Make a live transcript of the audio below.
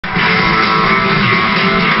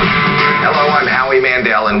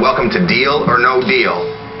and welcome to Deal or No Deal,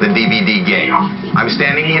 the DVD game. I'm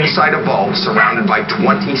standing inside a vault surrounded by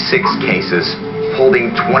 26 cases,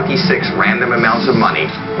 holding 26 random amounts of money,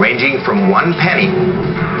 ranging from 1 penny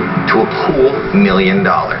to a cool $1 million.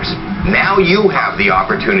 Now you have the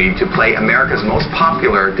opportunity to play America's most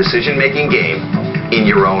popular decision-making game in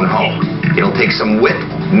your own home. It'll take some wit,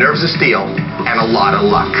 nerves of steel, and a lot of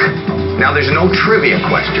luck. Now, there's no trivia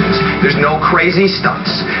questions. There's no crazy stunts.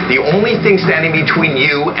 The only thing standing between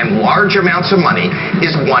you and large amounts of money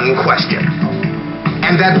is one question.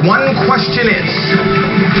 And that one question is,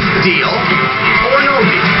 deal or no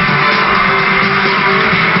deal?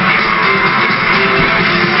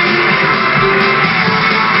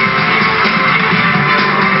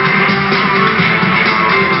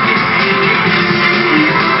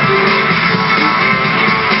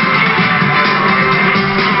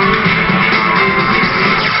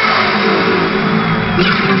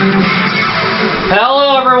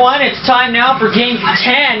 Hello everyone, it's time now for game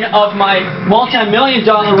 10 of my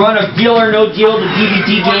multi-million-dollar run of Deal or No Deal, the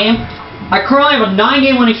DVD game. I currently have a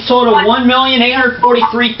 9-game winning total of $1,843,000.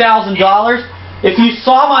 If you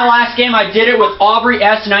saw my last game, I did it with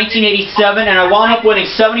AubreyS1987 and I wound up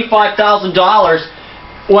winning $75,000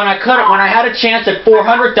 when I had a chance at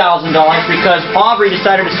 $400,000 because Aubrey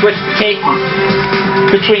decided to switch the cases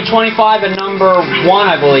between 25 and number 1,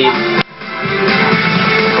 I believe.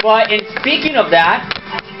 But in speaking of that,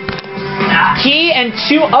 he and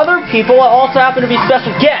 2 other people also happen to be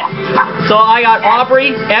special guests. So I got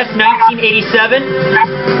AubreyS1987.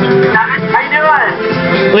 How you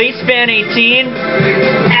doing? LeaseFan18.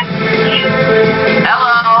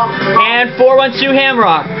 Hello. And 412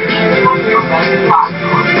 Hamrock.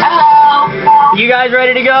 Hello. You guys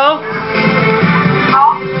ready to go?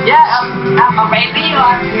 Yeah, I'm ready.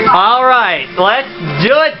 Alright, let's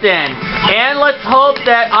do it then. And let's hope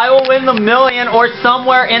that I will win the $1 million or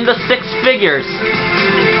somewhere in the 6 figures.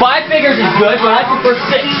 5 figures is good, but I prefer 6.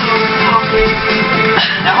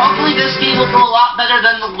 Now hopefully this game will go a lot better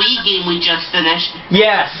than the Wii game we just finished.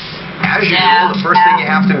 Yes. As usual, the first thing you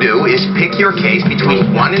have to do is pick your case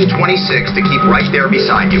between 1 and 26 to keep right there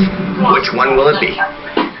beside you. Which one will it be?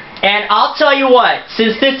 And I'll tell you what,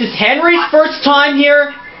 since this is Henry's first time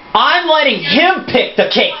here, I'm letting him pick the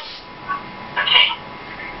case.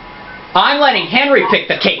 I'm letting Henry pick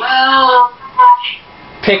the case. Well,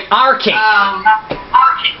 Pick our case.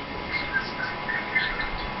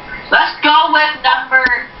 Let's go with number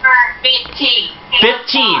 15.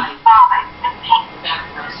 15.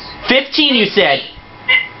 15 you said.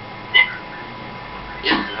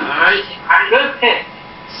 Alright. Good pick.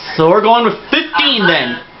 So we're going with 15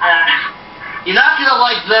 then. You're not gonna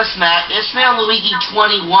like this, Matt. Ismail Luigi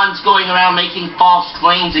 21's going around making false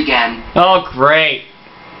claims again. Oh, great.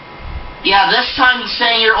 Yeah, this time he's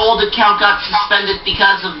saying your old account got suspended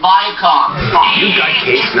because of Viacom. You've got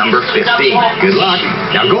case number 15. Good luck.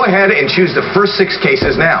 Now go ahead and choose the first 6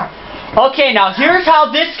 cases now. Okay, now here's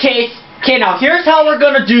how here's how we're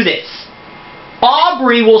gonna do this.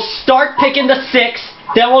 Aubrey will start picking the 6,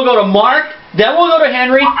 then we'll go to Mark, then we'll go to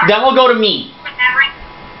Henry, then we'll go to me.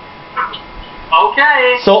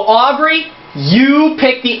 Okay. So Aubrey, you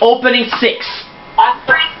pick the opening 6.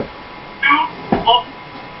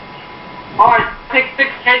 Alright, pick 6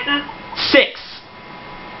 cases? 6.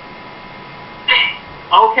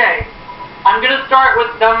 Okay. I'm gonna start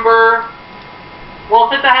with number... Well,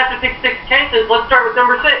 since I have to pick 6 cases, let's start with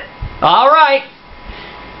number 6. Alright.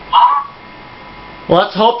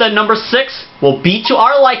 Let's hope that number 6 will be to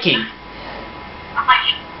our liking.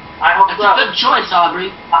 I hope That's so. a good choice,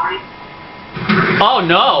 Aubrey. Oh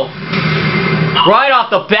no. Right off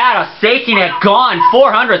the bat, a safety net gone.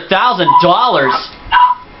 $400,000.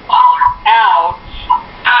 Ouch.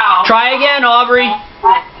 Ouch. Try again, Aubrey. Okay.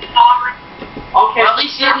 Well, at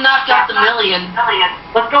least you didn't knock out the $1 million.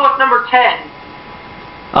 Let's go with number 10.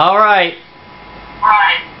 Alright.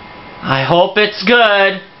 I hope it's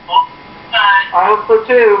good. I hope so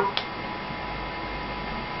too.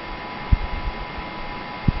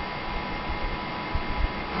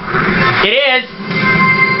 It is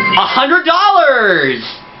 $100. Alright.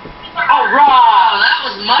 Oh, that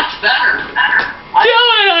was much better. Do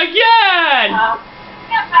it again.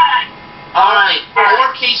 Alright,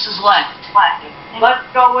 4 cases left. Let's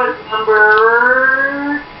go with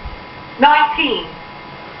number 19.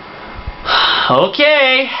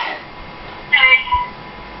 Okay.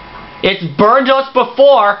 It's burned us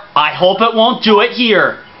before. I hope it won't do it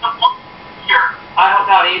here. I hope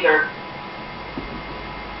not either.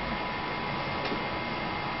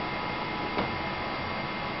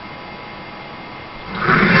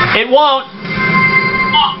 It won't.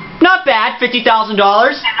 Not bad,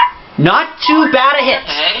 $50,000. Not too bad a hit.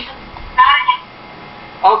 Okay.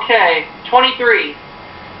 Okay, 23.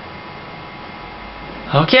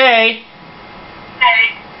 Okay.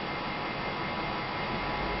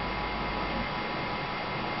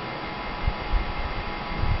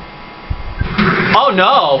 Oh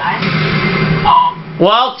no.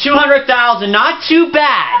 Well, 200,000, not too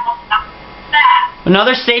bad.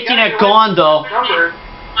 Another safety net gone though. Number.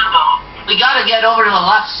 We gotta get over to the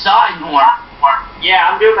left side more.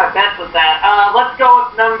 Yeah, I'm doing my best with that. Let's go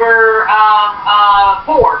with number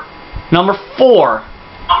 4. Number 4.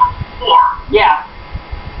 Yeah.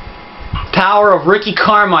 Power of Ricky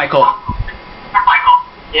Carmichael.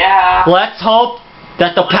 Yeah. Let's hope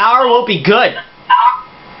that the power will be good.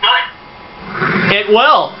 It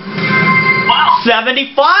will.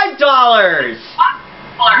 $75.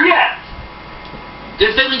 Yes.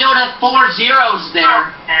 Good thing we don't have 4 zeros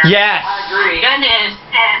there. Yes. I agree. Goodness.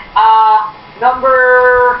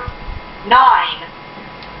 Number 9.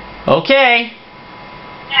 Okay.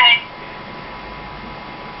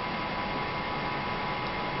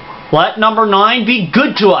 Let number 9 be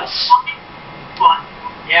good to us.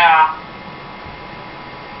 Yeah.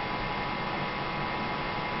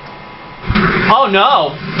 Oh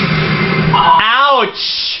no.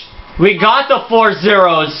 Ouch. We got the 4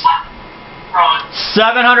 zeros.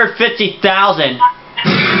 750,000.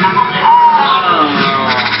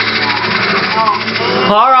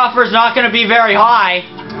 Our offer's not going to be very high.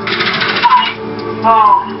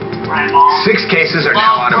 Oh. 6 cases are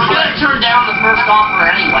now out of Well, we're play. gonna turn down the first offer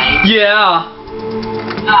anyway. Yeah.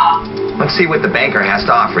 Let's see what the banker has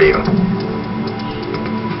to offer you.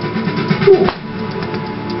 Ooh.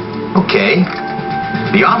 Okay.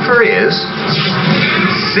 The offer is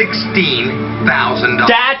 $16,000.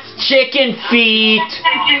 That's chicken feet.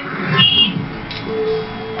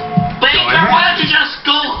 Baker, why don't you just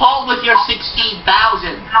go home with your 16,000?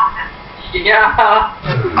 Yeah.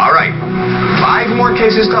 All right. 5 more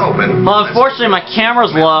cases to open. Well, unfortunately, my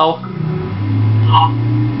camera's low.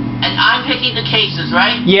 And I'm picking the cases,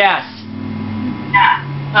 right? Yes.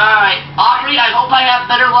 Alright, Aubrey, I hope I have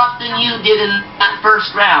better luck than you did in that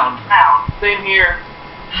first round. Same here.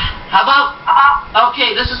 How about,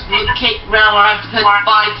 okay, this is the round where I have to pick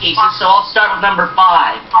 5 cases, so I'll start with number 5.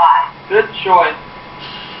 Good choice.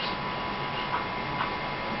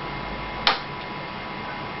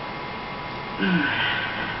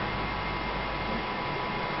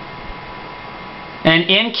 And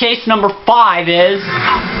in case number 5 is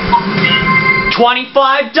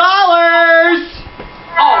 $25.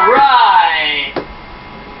 All right.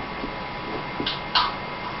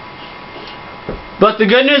 But the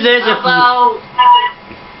good news is, How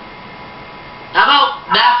about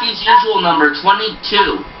Matthew's usual number,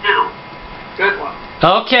 22? Good one.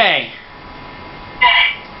 okay.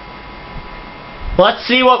 Let's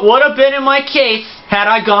see what would have been in my case had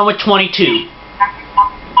I gone with 22.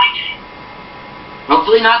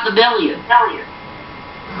 Hopefully not the billion.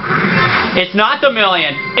 It's not the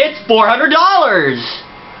million. It's $400.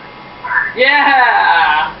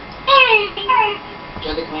 Yeah.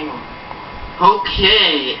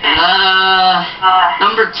 Okay,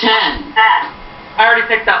 number 10. I already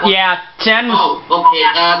picked that one. Yeah, 10. Oh, okay,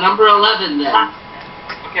 number 11 then.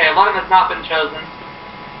 Okay, 11 has not been chosen.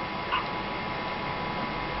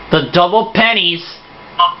 The double pennies,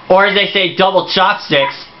 or as they say, double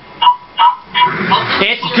chopsticks.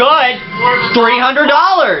 It's good. $300.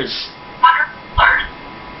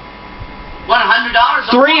 What,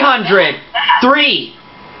 $100? 300.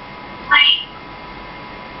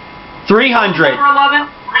 300. Number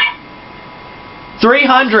 11?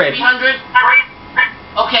 300. 300?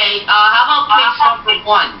 Okay, how about case number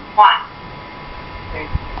 1?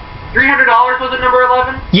 $300 was it number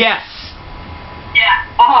 11? Yes.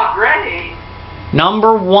 Oh, great.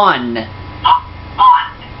 Number 1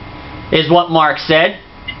 is what Mark said.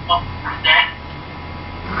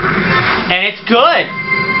 And it's good.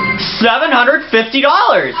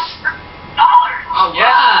 $750.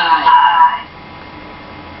 Alright.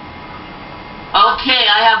 Okay,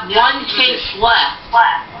 I have 1 case left.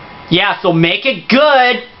 Yeah, so make it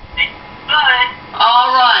good.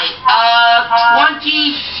 Alright,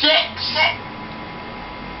 26.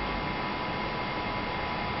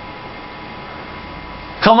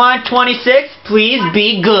 Come on, 26. Please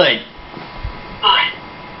be good.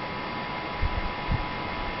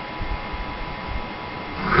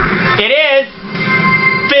 It is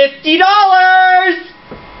 $50.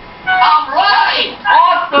 Alright!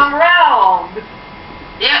 Awesome round.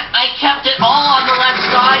 Yeah, I kept it all on the left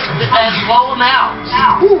side at low amounts.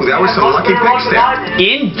 Ooh, Ooh, that was some lucky picks there.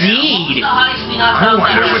 Indeed. The highest we knocked I out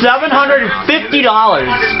wonder there? what- $750.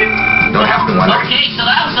 Don't have to wonder. Okay, so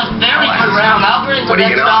that was a very good round. Aubrey, What the do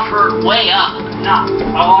you next know? offer way up. Oh,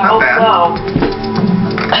 I Not hope bad. so.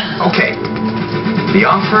 Okay. The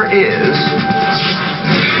offer is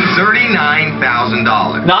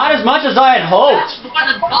 $39,000. Not as much as I had hoped. That's more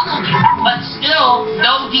than double, but still,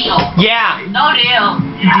 no deal. Yeah, No deal.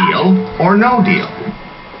 Deal or no deal?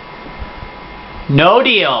 no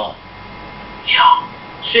deal.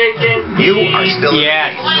 Chicken. You are still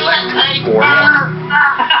Yes. Toilet paper. for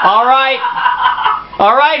All right.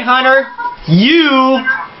 All right, Hunter. You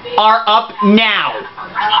are up now.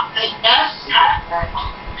 Yes.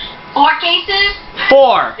 4 cases?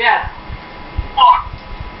 4. Yes.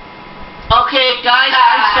 Okay, guys,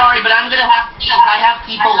 I'm sorry, but I'm gonna have to leave. I have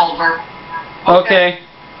people over. Okay.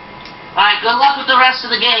 Alright, good luck with the rest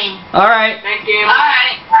of the game. All right. Thank you.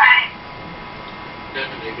 Alright.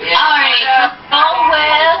 Alright, let's go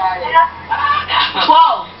with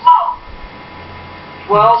 12.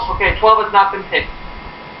 12. Okay, 12 has not been picked.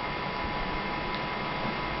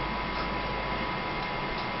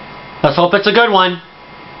 Let's hope it's a good one.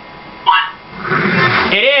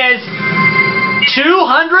 It is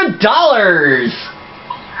 $200.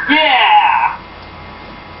 Yeah.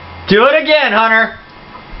 Do it again, Hunter.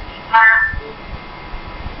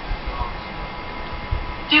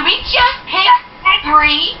 Do we just pick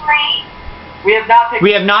 3? We have not picked.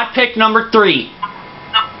 We have not picked number 3.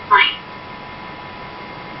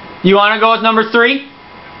 You want to go with number 3?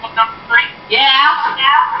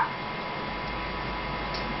 Yeah.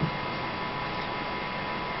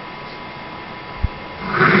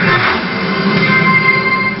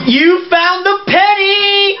 You found the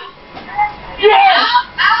penny! Yes.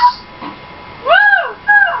 Woo!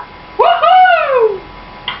 Woohoo!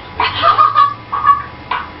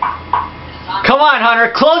 Come on,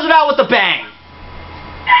 Hunter. Close it out with a bang.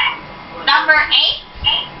 Number 8?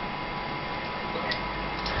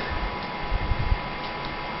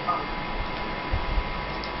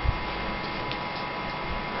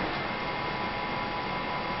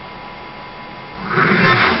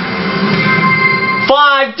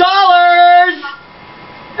 $5.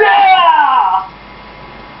 Yeah.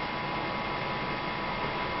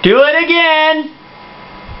 Do it again.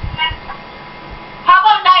 How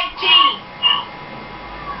about 19?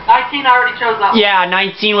 19 already chose up. Yeah,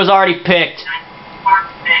 19 was already picked. 4?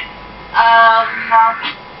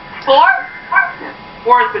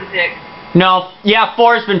 4 has been picked. No, yeah,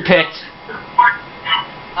 4's been picked.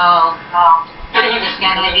 Oh. What are you just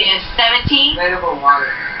gonna idea? 17? Available water.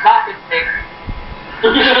 Not been picked.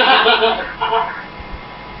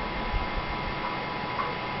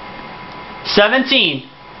 17.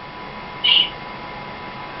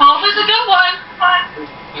 Hope is a good one.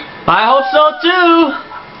 I hope so too.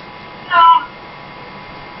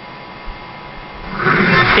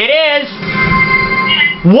 It is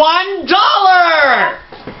 $1.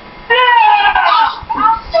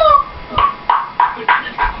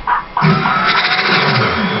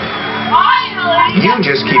 Finally! You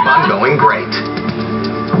just keep on going great.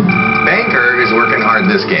 Banker is working hard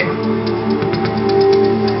this game.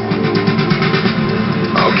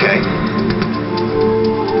 Okay.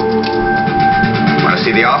 Want to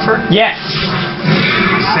see the offer? Yes.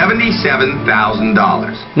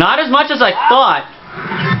 $77,000. Not as much as I thought.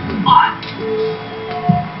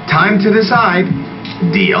 Time to decide,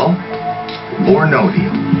 deal or no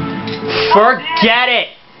deal. Forget it.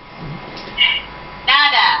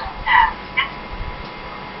 Nada.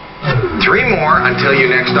 3 more until your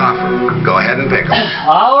next offer. Go ahead and pick them.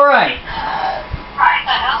 All right.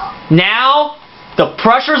 Now, the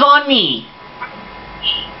pressure's on me.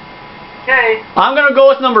 Okay. I'm going to go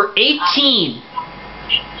with number 18.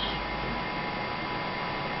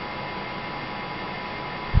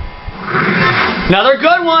 Another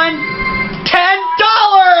good one. $10.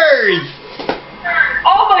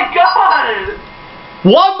 Oh my God!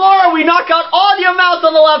 One more and we knock out all the amounts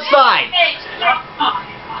on the left side.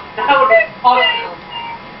 That would be awesome.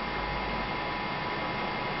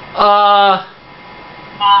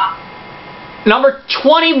 Number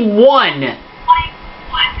 21.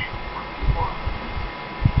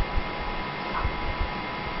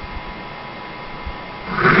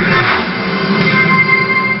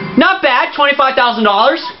 Not bad, $25,000.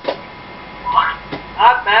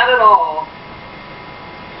 Not bad at all.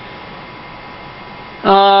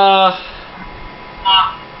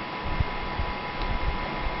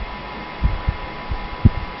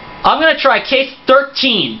 I'm going to try case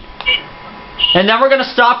 13. And then we're going to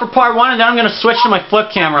stop for part 1, and then I'm going to switch to my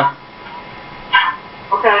flip camera.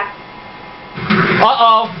 Okay.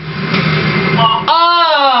 Uh-oh.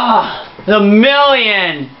 Oh! The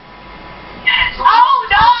million. Oh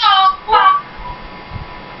no!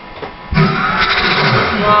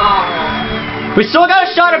 We still got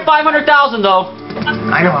a shot at 500,000 though.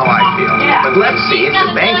 I know how I feel, but let's see if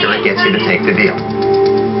the banker gets you to take the deal.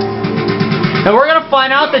 And we're gonna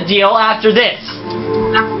find out the deal after this.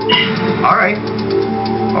 All right.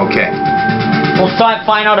 Okay. We'll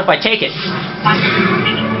find out if I take it.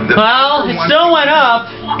 The Well, it still went up.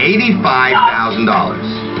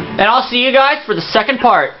 $85,000. And I'll see you guys for the second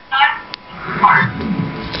part.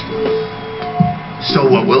 So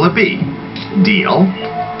what will it be? Deal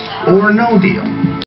or no deal?